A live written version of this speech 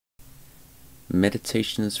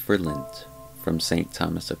Meditations for Lent from St.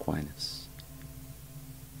 Thomas Aquinas.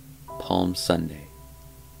 Palm Sunday.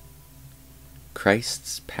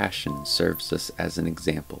 Christ's Passion serves us as an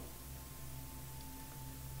example.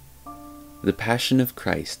 The Passion of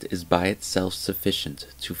Christ is by itself sufficient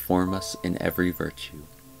to form us in every virtue,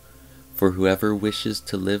 for whoever wishes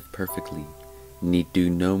to live perfectly need do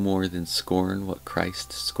no more than scorn what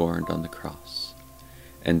Christ scorned on the cross,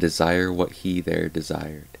 and desire what he there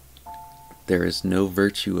desired. There is no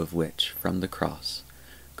virtue of which, from the cross,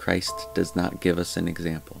 Christ does not give us an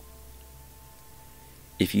example.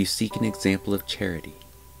 If you seek an example of charity,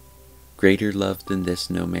 greater love than this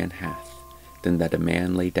no man hath, than that a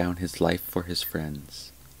man lay down his life for his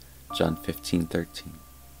friends. John 15:13.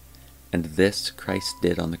 And this Christ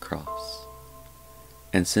did on the cross.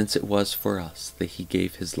 And since it was for us that he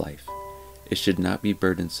gave his life, it should not be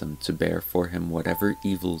burdensome to bear for him whatever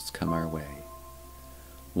evils come our way.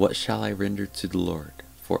 What shall I render to the Lord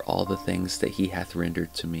for all the things that he hath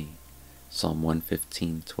rendered to me? Psalm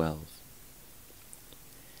 115:12.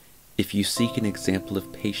 If you seek an example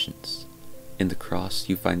of patience, in the cross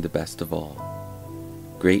you find the best of all.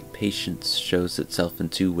 Great patience shows itself in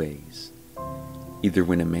two ways, either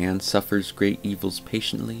when a man suffers great evils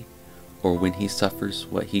patiently, or when he suffers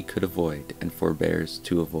what he could avoid and forbears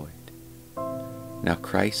to avoid. Now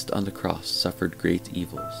Christ on the cross suffered great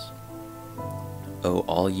evils. O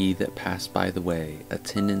all ye that pass by the way,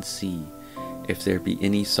 attend and see if there be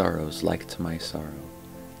any sorrows like to my sorrow.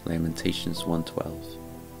 Lamentations 1:12.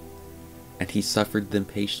 And he suffered them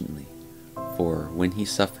patiently, for when he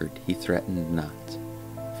suffered he threatened not.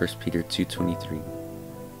 1 Peter 2:23.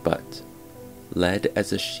 But, led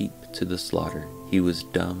as a sheep to the slaughter, he was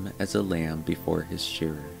dumb as a lamb before his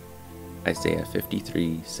shearer. Isaiah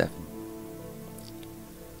 53:7.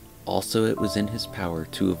 Also it was in his power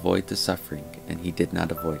to avoid the suffering, and he did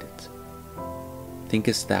not avoid it.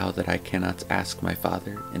 Thinkest thou that I cannot ask my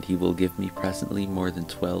Father, and he will give me presently more than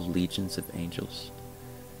 12 legions of angels?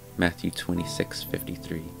 Matthew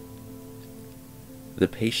 26:53. The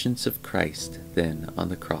patience of Christ, then, on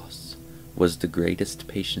the cross, was the greatest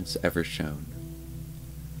patience ever shown.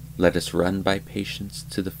 Let us run by patience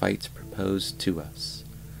to the fight proposed to us,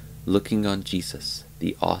 looking on Jesus,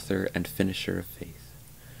 the author and finisher of faith,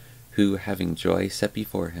 who, having joy set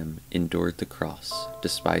before him, endured the cross,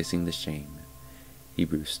 despising the shame.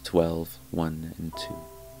 Hebrews 12:1 and 2.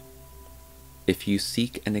 If you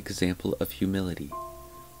seek an example of humility,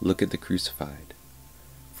 look at the crucified,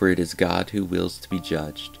 for it is God who wills to be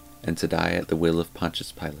judged, and to die at the will of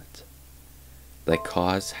Pontius Pilate. Thy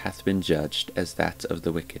cause hath been judged as that of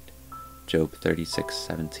the wicked. Job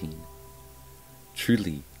 36:17.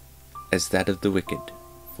 Truly, as that of the wicked,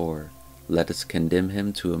 for let us condemn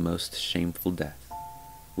him to a most shameful death.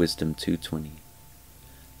 Wisdom 2:20.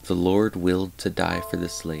 The Lord willed to die for the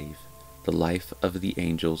slave, the life of the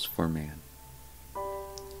angels for man.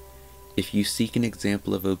 If you seek an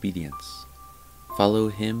example of obedience, follow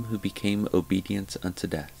him who became obedient unto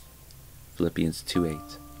death. Philippians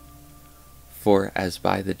 2:8. For as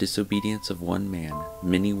by the disobedience of one man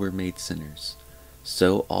many were made sinners,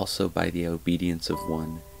 so also by the obedience of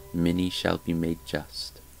one many shall be made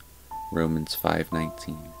just. Romans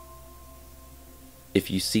 5:19.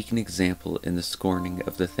 If you seek an example in the scorning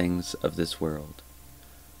of the things of this world,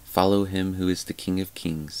 follow him who is the King of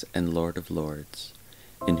kings and Lord of lords,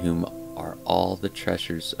 in whom are all the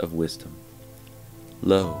treasures of wisdom.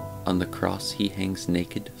 Lo, on the cross he hangs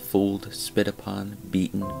naked, fooled, spit upon,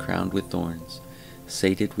 beaten, crowned with thorns,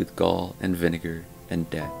 sated with gall and vinegar, and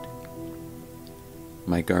dead.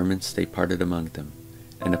 My garments they parted among them,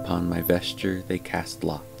 and upon my vesture they cast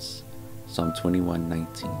lots. Psalm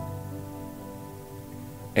 21:19.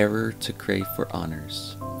 Error to crave for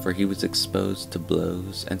honors, for he was exposed to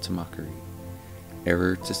blows and to mockery.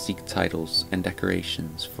 Error to seek titles and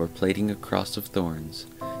decorations, for plaiting a cross of thorns,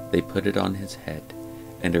 they put it on his head,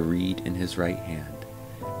 and a reed in his right hand,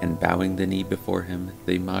 and bowing the knee before him,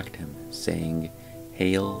 they mocked him, saying,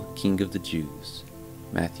 Hail, King of the Jews.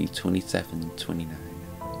 Matthew 27:29.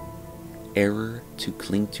 Error to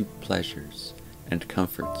cling to pleasures and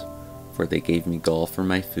comfort, for they gave me gall for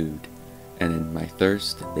my food, and in my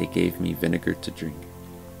thirst they gave me vinegar to drink.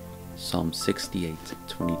 Psalm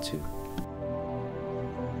 68:22.